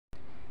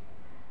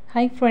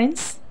Hi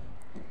friends,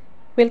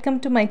 welcome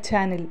to my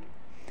channel.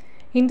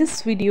 In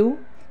this video,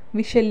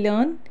 we shall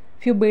learn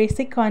few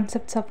basic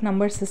concepts of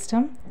number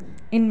system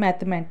in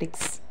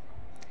mathematics.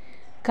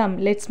 Come,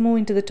 let's move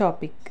into the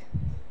topic.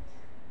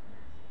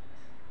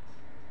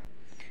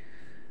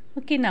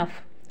 Okay, now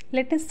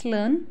let us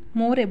learn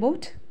more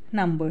about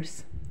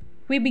numbers.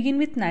 We begin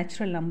with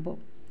natural number.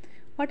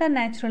 What are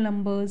natural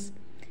numbers?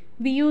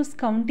 We use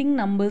counting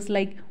numbers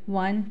like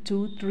 1,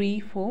 2,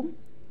 3, 4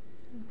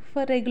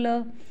 for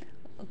regular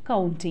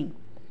counting,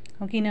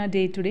 okay, in our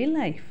day-to-day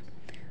life.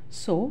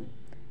 So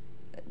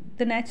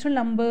the natural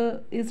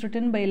number is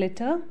written by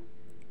letter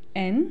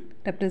N,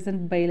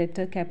 represented by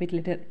letter capital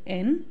letter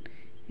N,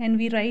 and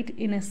we write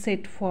in a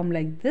set form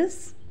like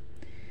this.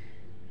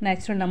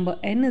 Natural number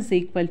N is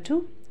equal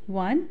to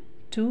 1,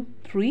 2,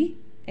 3,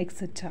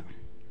 etc.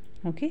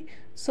 Okay,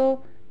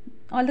 so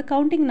all the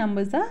counting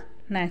numbers are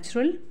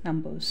natural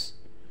numbers.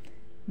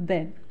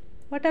 Then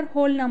what are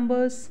whole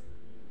numbers?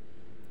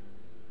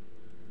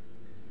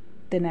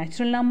 The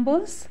natural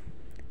numbers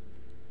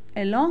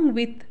along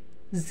with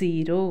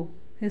 0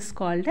 is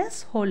called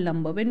as whole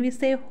number. When we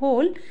say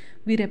whole,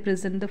 we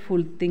represent the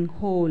full thing,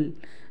 whole.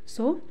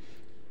 So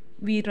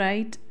we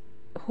write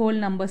whole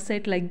number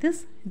set like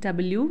this.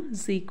 W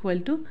is equal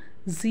to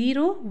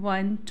 0,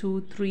 1,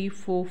 2, 3,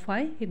 4,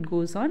 5. It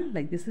goes on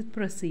like this, it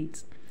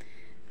proceeds.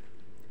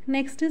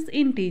 Next is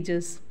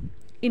integers.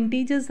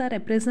 Integers are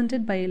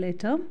represented by a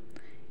letter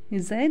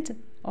Z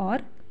or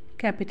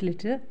capital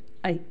letter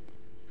I.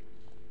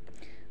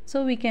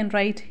 So we can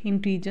write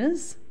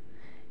integers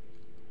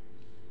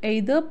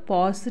either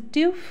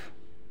positive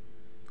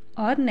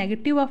or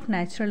negative of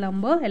natural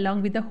number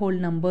along with the whole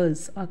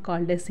numbers are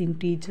called as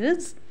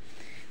integers.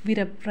 We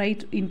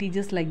write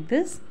integers like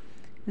this.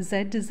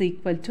 Z is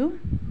equal to,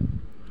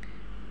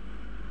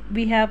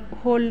 we have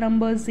whole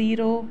number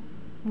 0,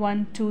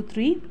 1, 2,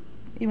 3,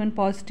 even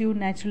positive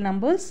natural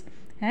numbers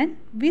and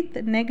with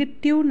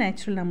negative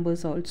natural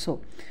numbers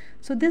also.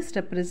 So this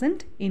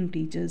represent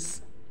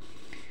integers.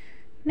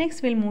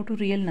 Next we'll move to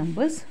real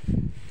numbers.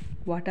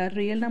 What are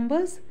real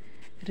numbers?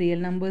 Real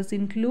numbers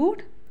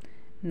include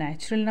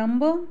natural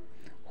number,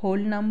 whole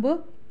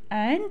number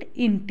and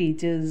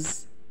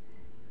integers.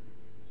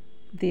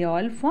 They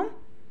all form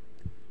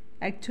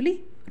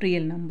actually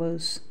real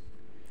numbers.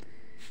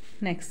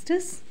 Next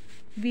is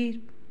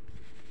we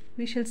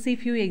shall see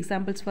few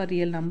examples for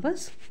real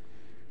numbers.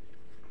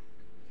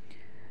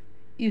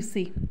 You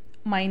see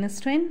minus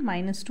 10,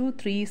 minus 2,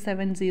 3,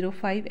 7, 0,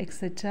 5,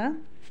 etc.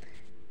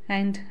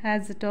 And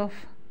as it of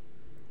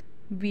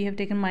we have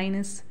taken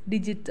minus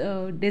digit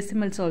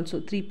decimals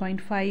also,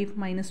 3.5,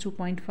 minus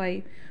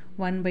 2.5,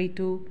 1 by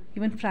 2,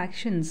 even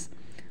fractions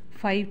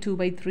 5, 2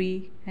 by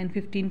 3 and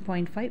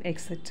 15.5,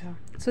 etc.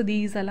 So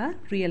these are our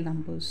real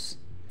numbers.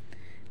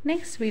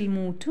 Next we'll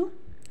move to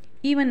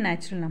even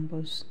natural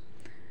numbers.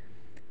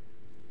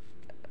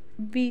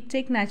 We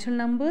take natural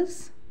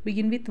numbers,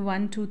 begin with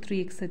 1, 2,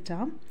 3,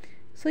 etc.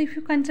 So if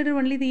you consider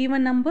only the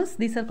even numbers,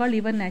 these are called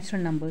even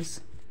natural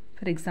numbers.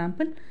 For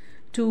example,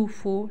 2,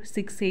 4,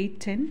 6, 8,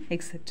 10,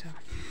 etc.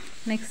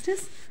 Next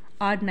is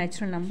odd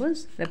natural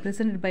numbers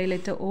represented by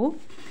letter O.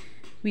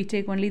 We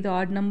take only the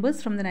odd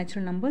numbers from the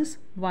natural numbers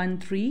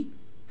 1, 3,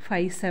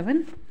 5,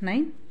 7,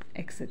 9,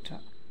 etc.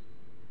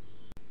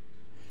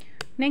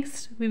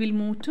 Next we will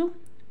move to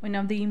one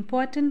of the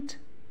important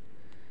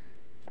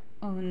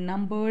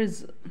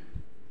numbers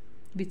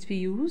which we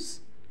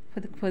use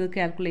for the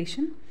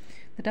calculation,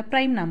 that are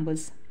prime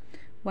numbers.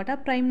 What are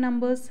prime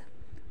numbers?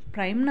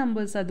 Prime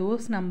numbers are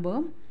those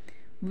numbers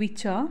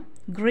which are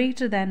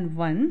greater than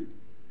 1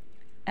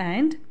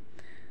 and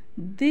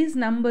these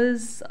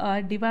numbers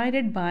are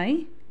divided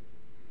by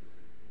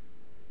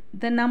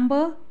the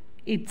number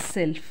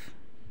itself.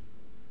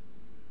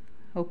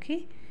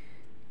 Okay,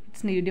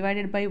 it's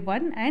divided by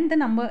 1 and the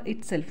number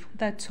itself,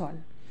 that's all.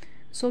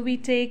 So we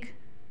take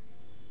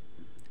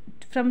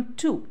from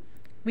 2,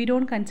 we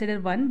don't consider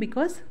 1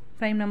 because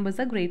prime numbers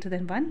are greater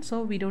than 1,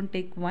 so we don't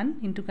take 1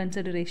 into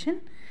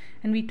consideration,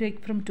 and we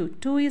take from 2.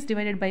 2 is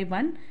divided by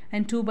 1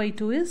 and 2 by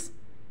 2 is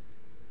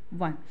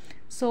 1.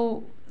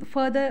 So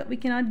further we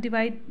cannot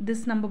divide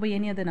this number by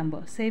any other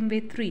number. Same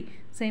way 3,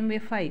 same way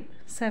 5,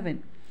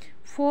 7.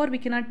 4 we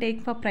cannot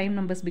take for prime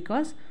numbers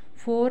because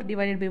 4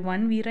 divided by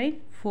 1 we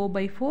write 4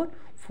 by 4.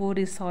 4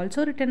 is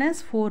also written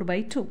as 4 by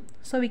 2.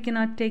 So we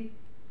cannot take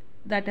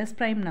that as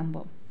prime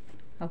number.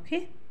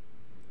 Okay.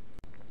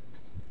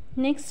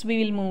 Next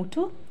we will move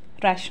to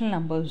rational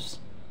numbers.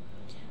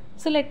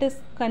 So let us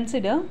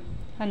consider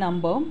a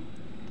number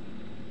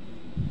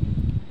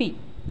p.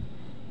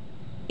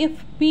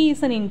 If p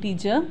is an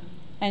integer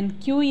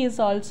and q is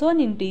also an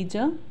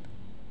integer,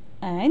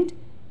 and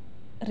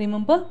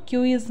remember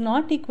q is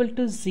not equal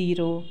to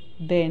 0,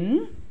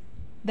 then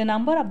the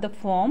number of the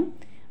form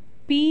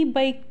p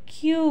by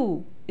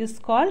q is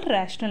called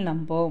rational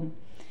number.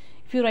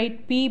 If you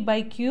write p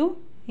by q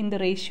in the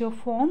ratio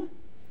form,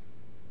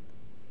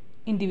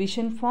 in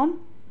division form,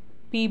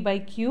 p by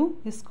q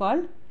is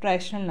called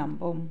rational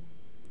number.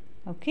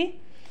 Okay,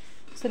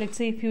 so let's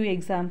say a few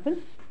examples.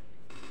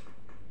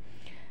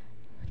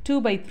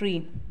 2 by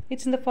 3.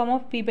 It's in the form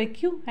of p by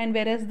q, and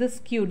whereas this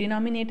q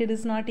denominator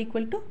is not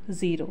equal to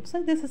 0.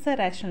 So this is a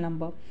rational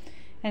number.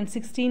 And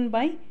 16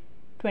 by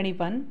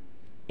 21,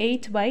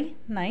 8 by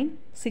 9,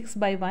 6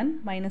 by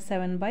 1, minus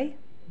 7 by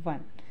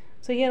 1.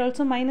 So here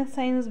also minus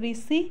signs we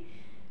see.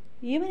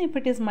 Even if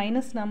it is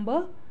minus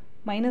number,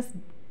 minus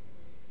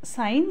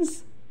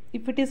signs,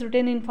 if it is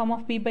written in form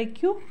of p by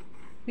q,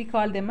 we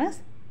call them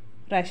as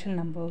rational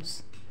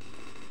numbers.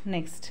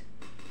 Next,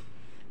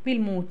 we'll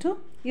move to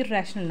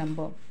irrational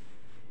number.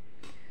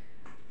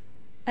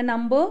 A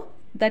number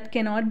that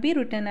cannot be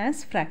written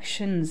as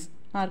fractions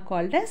are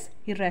called as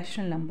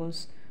irrational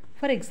numbers.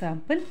 For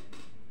example,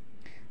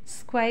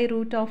 square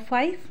root of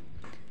 5,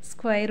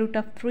 square root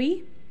of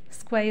 3,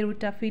 square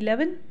root of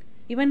 11,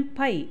 even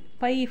pi.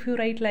 Pi, if you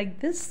write like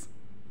this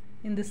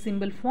in this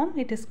symbol form,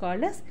 it is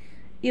called as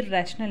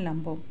irrational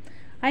number.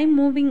 I am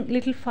moving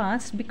little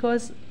fast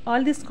because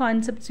all these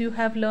concepts you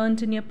have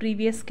learned in your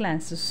previous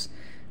classes.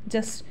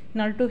 Just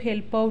in order to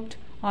help out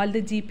all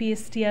the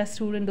Gpstr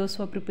students, those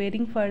who are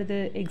preparing for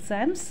the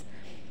exams,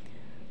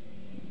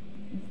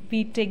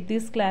 we take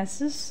these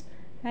classes,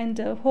 and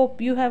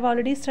hope you have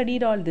already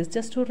studied all this.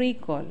 Just to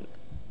recall.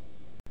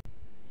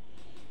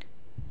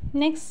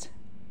 Next,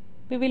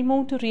 we will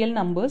move to real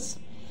numbers.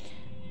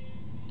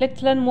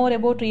 Let's learn more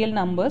about real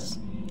numbers.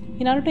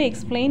 In order to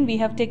explain, we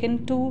have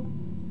taken two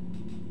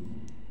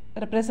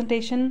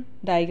representation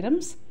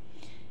diagrams.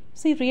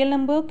 See, real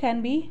number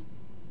can be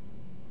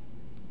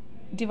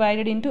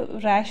divided into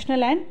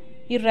rational and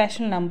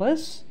irrational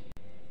numbers,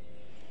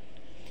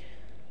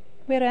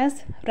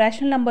 whereas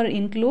rational number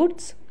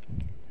includes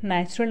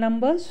natural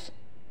numbers,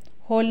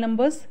 whole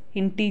numbers,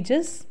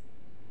 integers.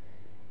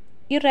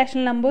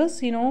 Irrational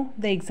numbers, you know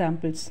the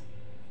examples.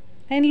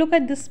 And look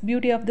at this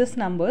beauty of these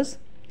numbers.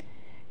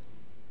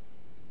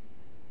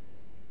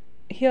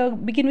 Here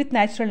begin with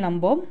natural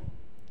number.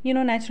 You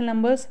know natural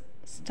numbers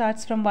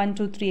starts from 1,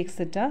 2, 3,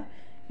 etc.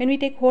 When we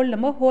take whole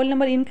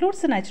number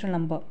includes the natural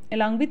number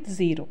along with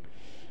 0.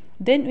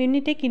 Then when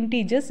we take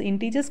integers,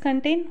 integers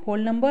contain whole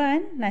number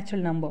and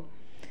natural number.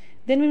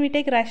 Then when we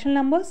take rational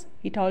numbers,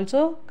 it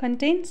also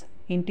contains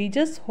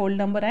integers, whole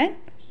number and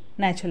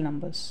natural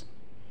numbers.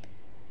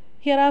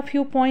 Here are a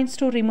few points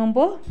to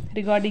remember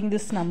regarding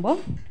this number.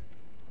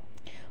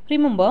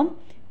 Remember,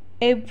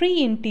 every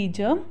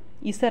integer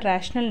is a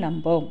rational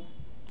number.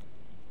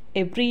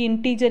 Every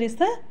integer is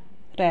a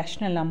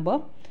rational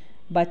number,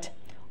 but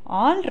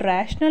all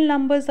rational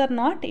numbers are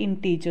not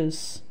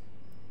integers.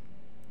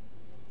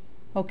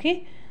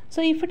 Okay,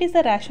 so if it is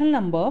a rational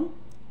number,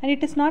 and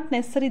it is not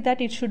necessary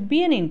that it should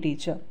be an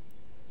integer.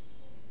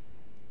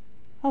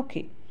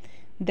 Okay,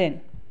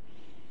 then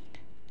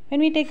when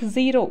we take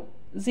 0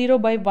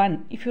 by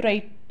 1, if you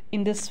write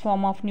in this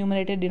form of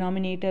numerator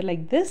denominator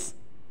like this,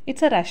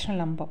 it's a rational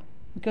number,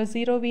 because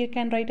 0 we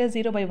can write as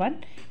 0 by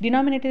 1.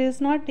 Denominator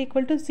is not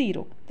equal to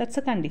 0. That's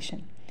a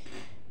condition.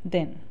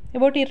 Then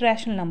about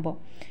irrational number.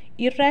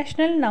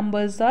 Irrational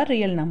numbers are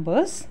real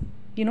numbers.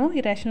 You know,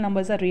 irrational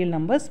numbers are real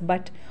numbers,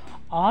 but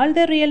all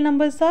the real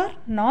numbers are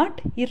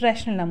not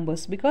irrational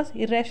numbers, because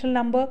irrational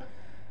number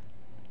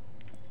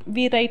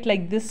we write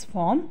like this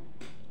form.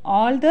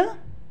 All the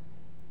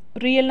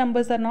real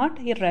numbers are not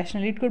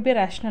irrational. It could be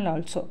rational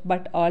also,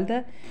 but all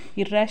the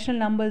irrational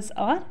numbers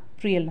are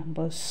real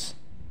numbers.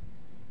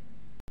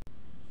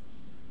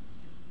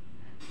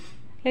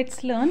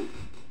 Let's learn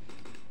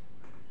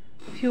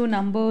few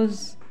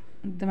numbers,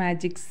 the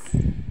magics.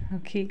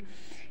 Okay,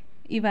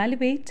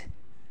 evaluate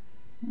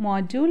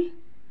module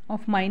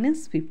of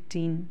minus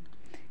 15.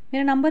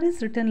 When a number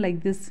is written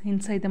like this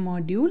inside the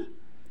module,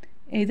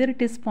 either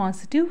it is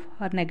positive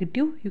or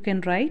negative, you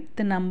can write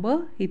the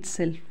number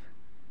itself.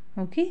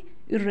 Okay,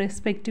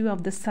 irrespective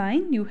of the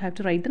sign, you have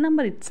to write the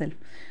number itself.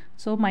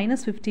 So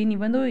minus 15,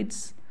 even though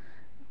it's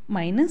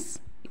minus,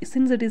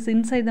 since it is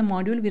inside the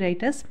module, we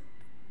write as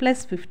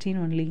plus 15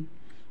 only.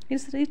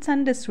 It's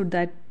understood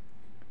that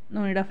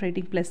no need of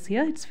writing plus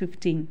here, it's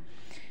 15.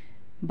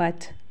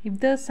 But if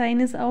the sign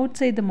is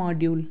outside the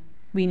module,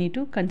 we need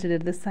to consider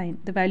the sign.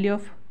 The value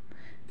of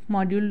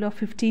module of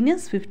 15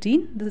 is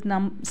 15.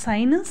 The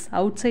sign is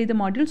outside the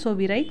module, so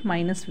we write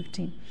minus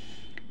 15.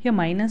 Here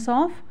minus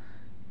of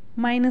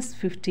minus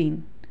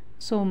 15.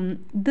 So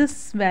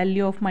this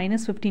value of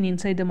minus 15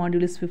 inside the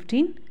module is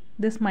 15.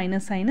 This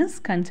minus sign is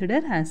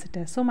considered as it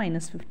is. So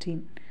minus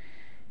 15.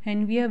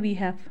 And here we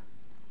have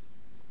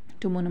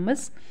two more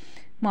numbers.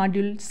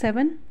 Module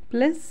 7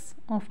 plus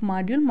of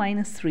module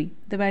minus 3.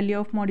 The value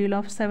of module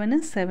of 7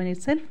 is 7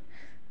 itself,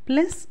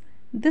 plus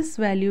this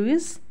value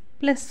is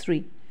plus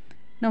 3.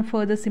 Now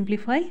further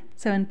simplify,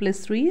 7 plus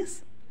 3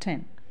 is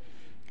 10.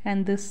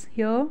 And this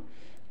here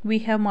we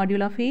have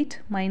module of 8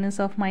 minus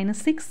of minus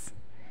 6.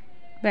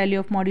 Value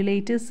of module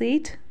 8 is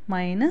 8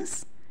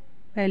 minus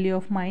value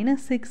of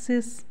minus 6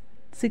 is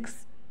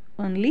 6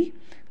 only.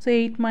 So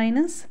 8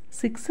 minus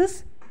 6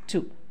 is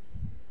 2.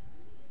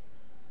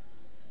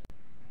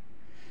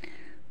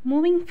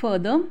 Moving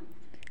further,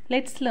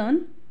 let's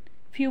learn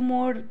few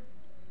more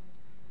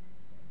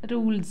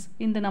rules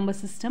in the number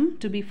system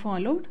to be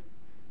followed.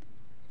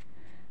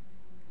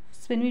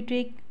 So when we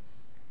take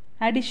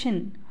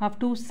addition of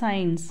two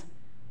signs,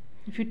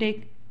 if you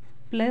take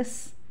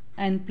plus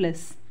and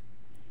plus,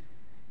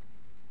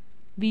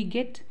 we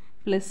get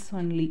plus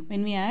only.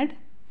 When we add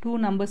two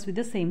numbers with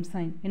the same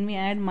sign, when we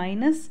add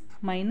minus,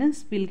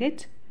 we'll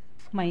get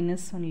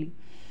minus only.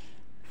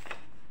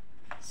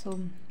 So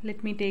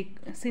let me take,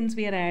 since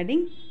we are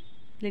adding,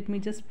 let me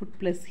just put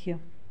plus here,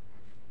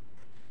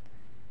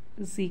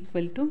 is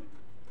equal to.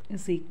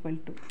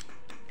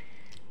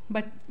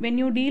 But when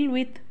you deal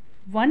with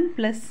one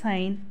plus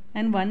sign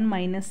and one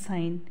minus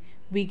sign,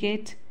 we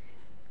get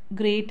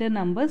greater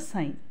number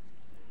sign.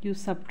 You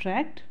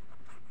subtract,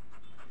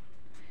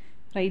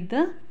 write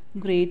the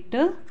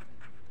greater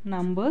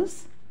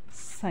numbers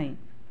sign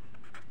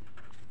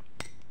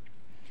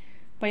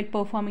while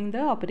performing the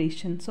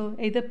operation. So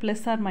either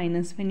plus or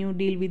minus when you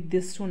deal with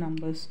these two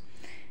numbers.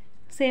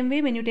 Same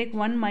way when you take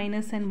 1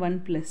 minus and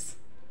 1 plus,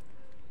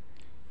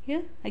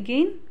 here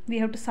again we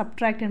have to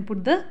subtract and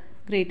put the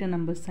greater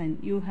number sign.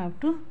 You have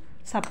to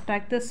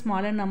subtract the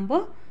smaller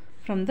number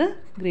from the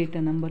greater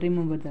number.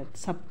 Remember that,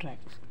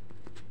 subtract.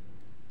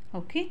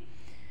 Okay.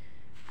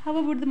 How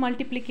about the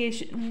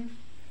multiplication?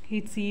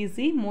 It's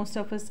easy. Most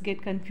of us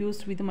get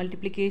confused with the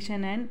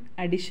multiplication and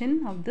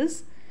addition of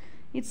this.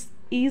 It's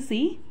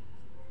easy.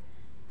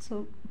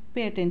 So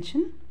pay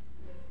attention.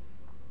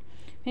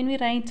 When we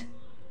write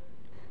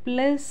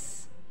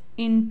plus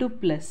into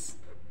plus,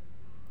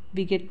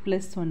 we get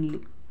plus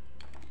only.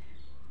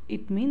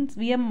 It means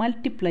we are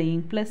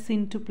multiplying. Plus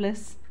into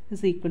plus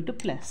is equal to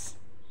plus.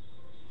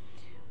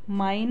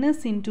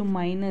 Minus into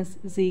minus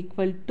is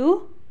equal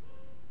to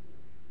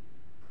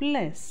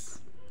plus.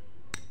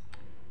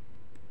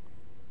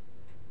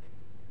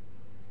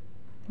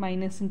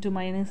 Minus into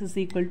minus is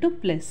equal to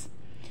plus.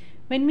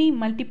 When we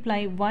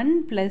multiply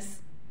 1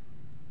 plus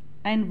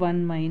and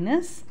 1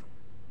 minus,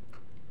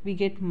 we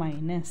get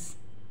minus.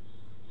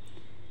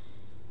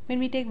 When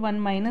we take 1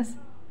 minus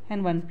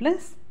and 1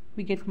 plus,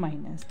 we get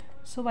minus.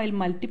 So while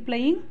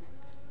multiplying,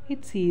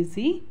 it's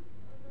easy.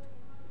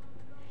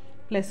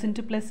 Plus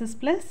into plus is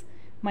plus,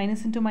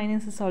 minus into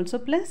minus is also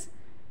plus,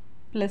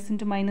 plus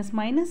into minus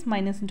minus,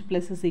 minus into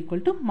plus is equal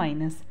to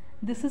minus.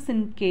 This is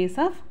in case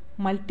of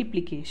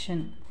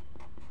multiplication.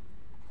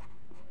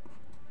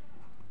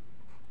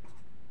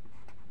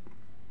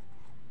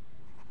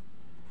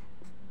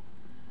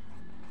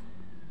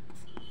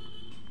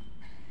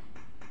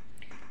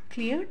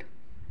 Cleared?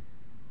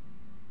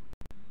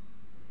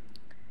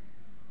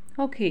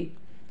 Okay,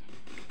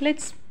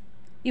 let's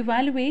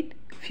evaluate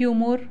few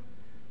more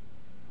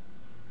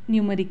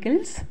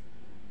numericals.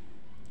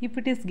 If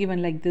it is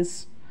given like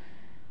this,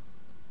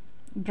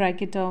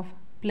 bracket of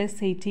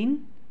plus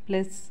 18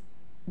 plus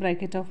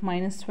bracket of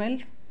minus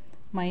 12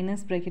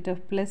 minus bracket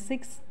of plus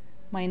 6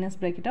 minus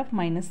bracket of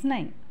minus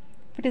 9.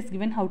 If it is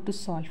given, how to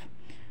solve?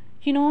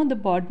 You know the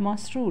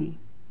BODMAS rule.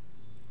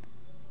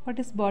 What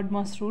is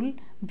BODMAS rule?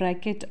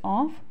 Bracket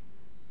of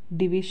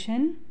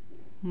division,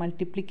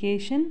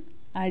 multiplication,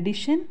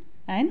 addition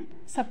and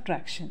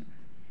subtraction.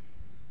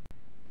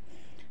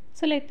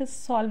 So let us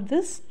solve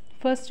this.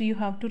 First you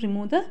have to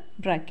remove the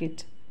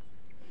bracket.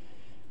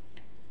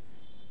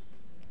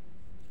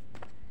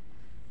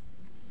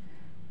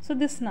 So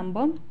this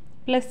number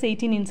plus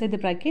 18 inside the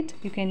bracket,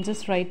 you can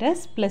just write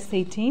as plus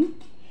 18,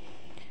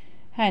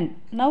 and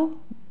now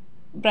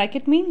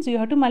bracket means you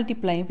have to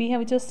multiply. We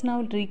have just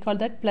now recall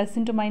that plus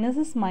into minus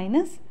is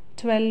minus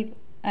 12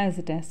 as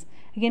it is.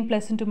 Again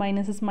plus into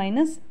minus is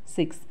minus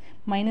 6.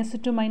 Minus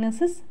into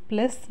minus is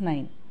plus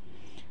 9.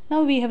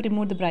 Now we have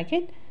removed the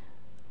bracket.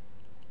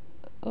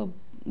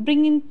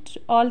 Bring in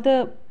all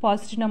the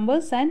positive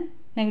numbers and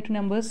negative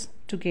numbers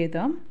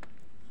together.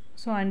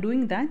 So I am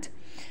doing that.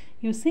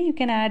 You see, you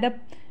can add up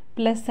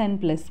plus and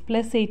plus.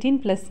 Plus 18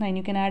 plus 9.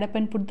 You can add up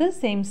and put the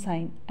same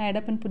sign. Add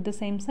up and put the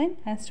same sign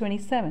as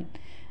 27.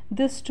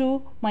 This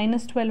two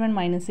minus 12 and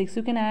minus 6.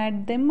 You can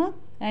add them up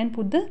and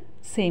put the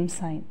same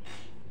sign.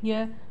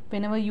 Here,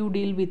 whenever you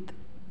deal with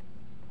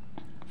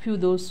few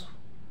those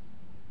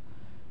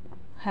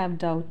have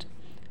doubt,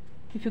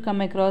 if you come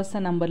across a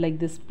number like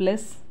this,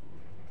 plus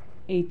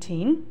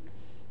 18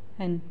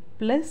 and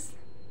plus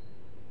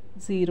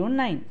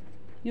 09,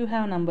 you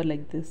have a number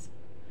like this.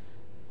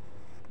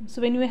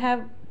 So when you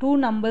have two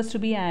numbers to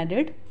be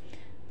added,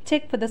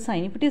 check for the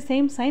sign. If it is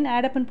same sign,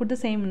 add up and put the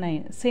same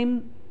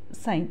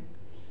sign.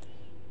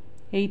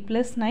 8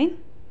 plus 9,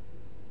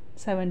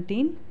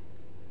 17,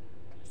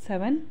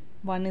 7,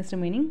 1 is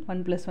remaining,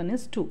 1 plus 1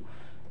 is 2.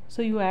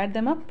 So you add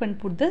them up and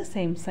put the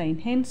same sign.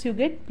 Hence you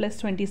get plus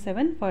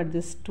 27 for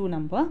this two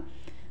number.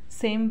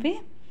 Same way,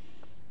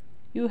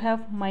 you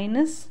have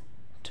minus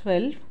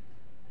 12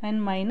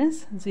 and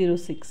minus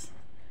 06.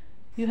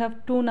 You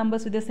have two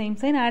numbers with the same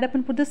sign. Add up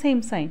and put the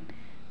same sign.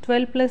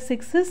 12 plus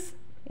 6 is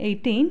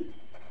 18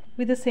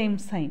 with the same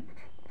sign.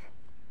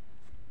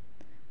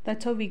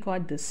 That's how we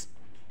got this.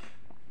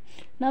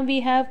 Now we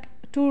have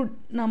two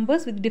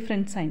numbers with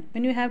different sign.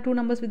 When you have two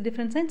numbers with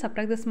different signs,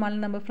 subtract the smaller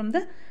number from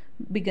the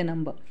bigger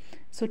number.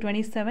 So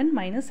 27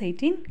 minus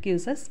 18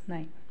 gives us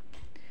 9.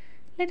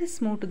 Let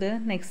us move to the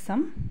next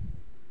sum.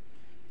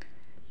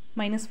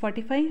 Minus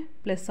 45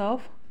 plus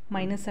of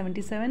minus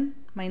 77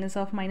 minus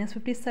of minus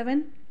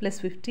 57 plus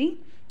 50.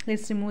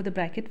 Let's remove the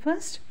bracket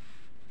first.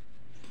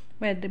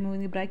 By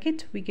removing the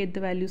bracket, we get the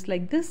values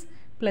like this.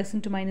 Plus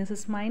into minus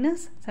is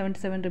minus,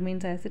 77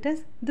 remains as it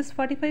is. This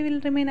 45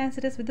 will remain as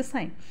it is with the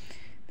sign.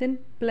 Then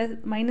plus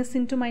minus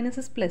into minus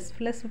is plus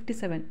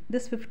 57.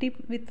 This 50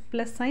 with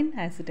plus sign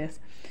as it is.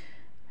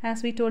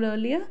 As we told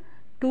earlier,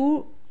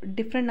 two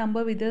different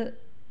number with the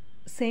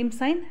same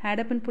sign, add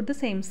up and put the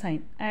same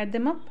sign. Add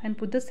them up and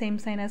put the same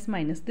sign as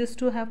minus. These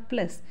two have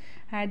plus.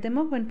 Add them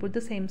up and put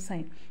the same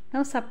sign.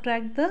 Now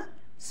subtract the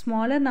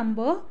smaller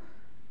number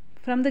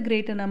from the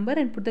greater number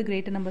and put the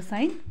greater number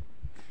sign.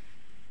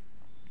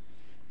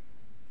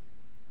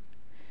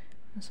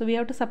 So we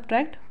have to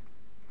subtract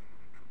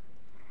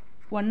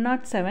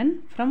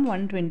 107 from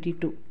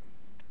 122.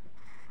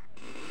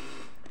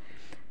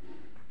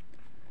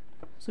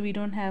 So we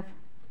don't have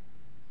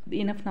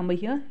enough number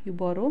here. You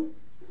borrow.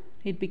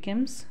 It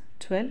becomes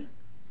 12.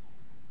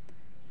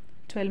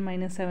 12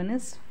 minus 7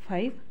 is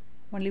 5.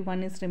 Only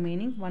 1 is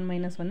remaining. 1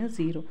 minus 1 is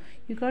 0.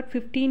 You got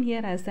 15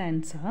 here as the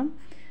answer.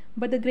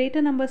 But the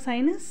greater number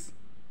sign is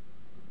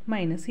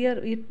minus. Here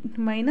it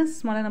minus,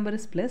 smaller number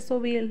is plus. So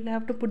we will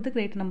have to put the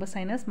greater number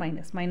sign as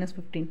minus. Minus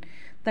 15.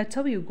 That's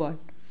how you got.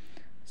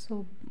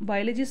 So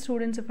biology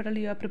students, if at all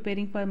you are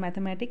preparing for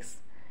mathematics,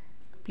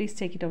 please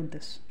check it out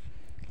this.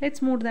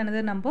 Let's move to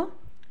another number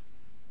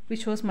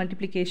which shows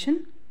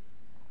multiplication.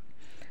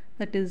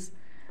 That is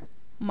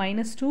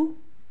minus 2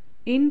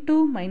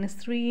 into minus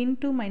 3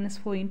 into minus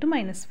 4 into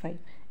minus 5.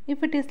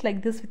 If it is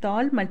like this with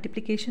all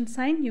multiplication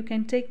sign, you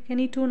can take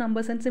any two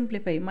numbers and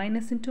simplify.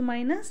 Minus into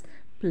minus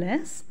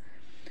plus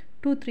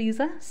 2 3s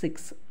are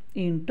 6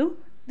 into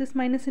this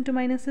minus into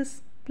minus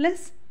is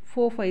plus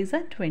 4 5s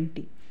are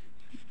 20.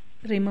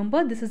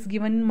 Remember, this is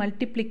given in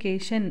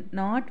multiplication,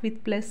 not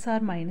with plus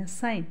or minus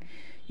sign.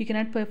 You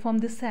cannot perform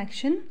this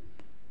action.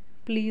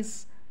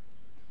 Please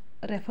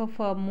refer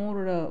for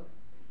more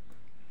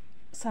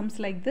sums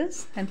like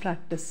this and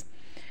practice.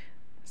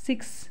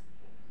 6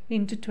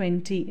 into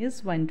 20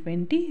 is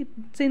 120.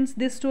 Since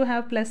these two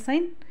have plus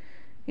sign,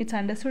 it's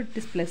understood it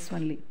is plus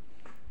only.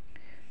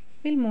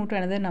 We'll move to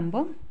another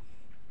number,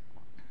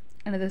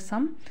 another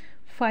sum.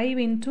 5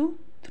 into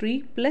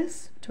 3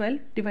 plus 12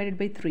 divided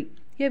by 3.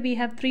 Here we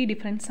have three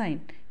different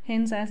signs.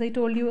 Hence, as I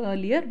told you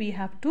earlier, we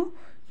have to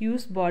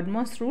use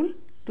Bodmer's rule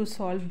to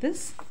solve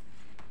this.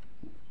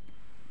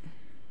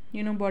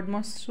 You know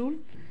Bodmer's rule.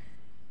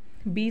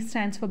 B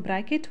stands for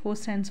bracket, O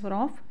stands for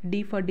off,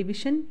 D for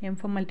division, M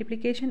for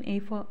multiplication, A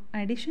for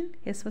addition,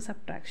 S for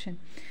subtraction.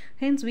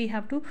 Hence we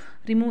have to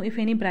remove if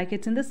any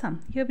brackets in the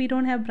sum. Here we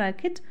don't have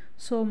bracket,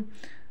 so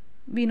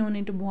we no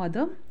need to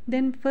bother.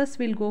 Then first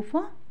we'll go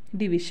for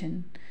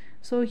division.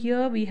 So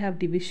here we have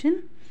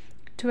division,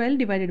 12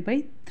 divided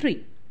by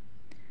 3.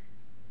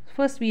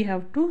 First we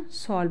have to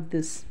solve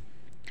this.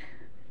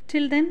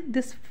 Till then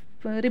this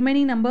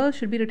remaining number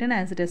should be written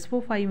as it is,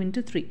 4 5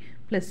 into 3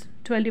 plus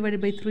 12 divided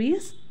by 3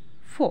 is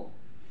 4.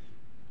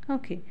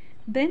 Okay,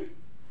 then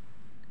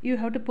you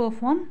have to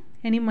perform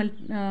any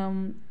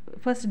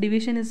first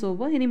division is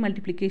over, any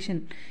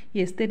multiplication.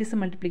 Yes, there is a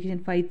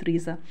multiplication. 5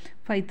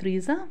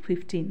 3s are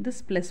 15.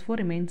 This plus 4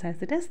 remains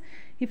as it is.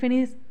 If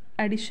any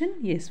addition,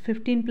 yes,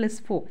 15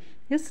 plus 4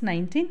 is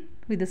 19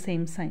 with the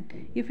same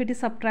sign. If it is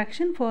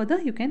subtraction,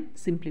 further you can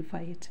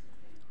simplify it.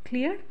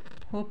 Clear?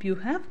 Hope you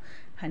have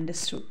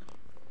understood.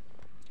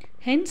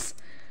 Hence,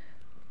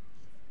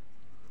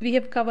 we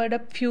have covered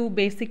up few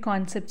basic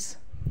concepts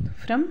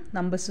from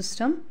number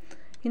system.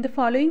 In the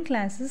following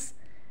classes,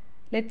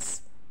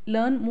 let's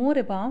learn more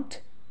about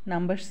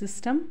number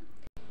system.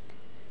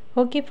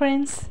 Okay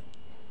friends,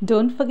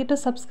 don't forget to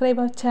subscribe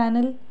our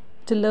channel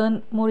to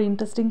learn more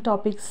interesting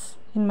topics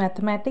in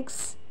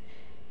mathematics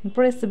and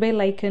press the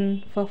bell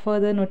icon for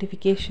further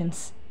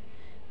notifications.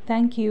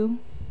 Thank you.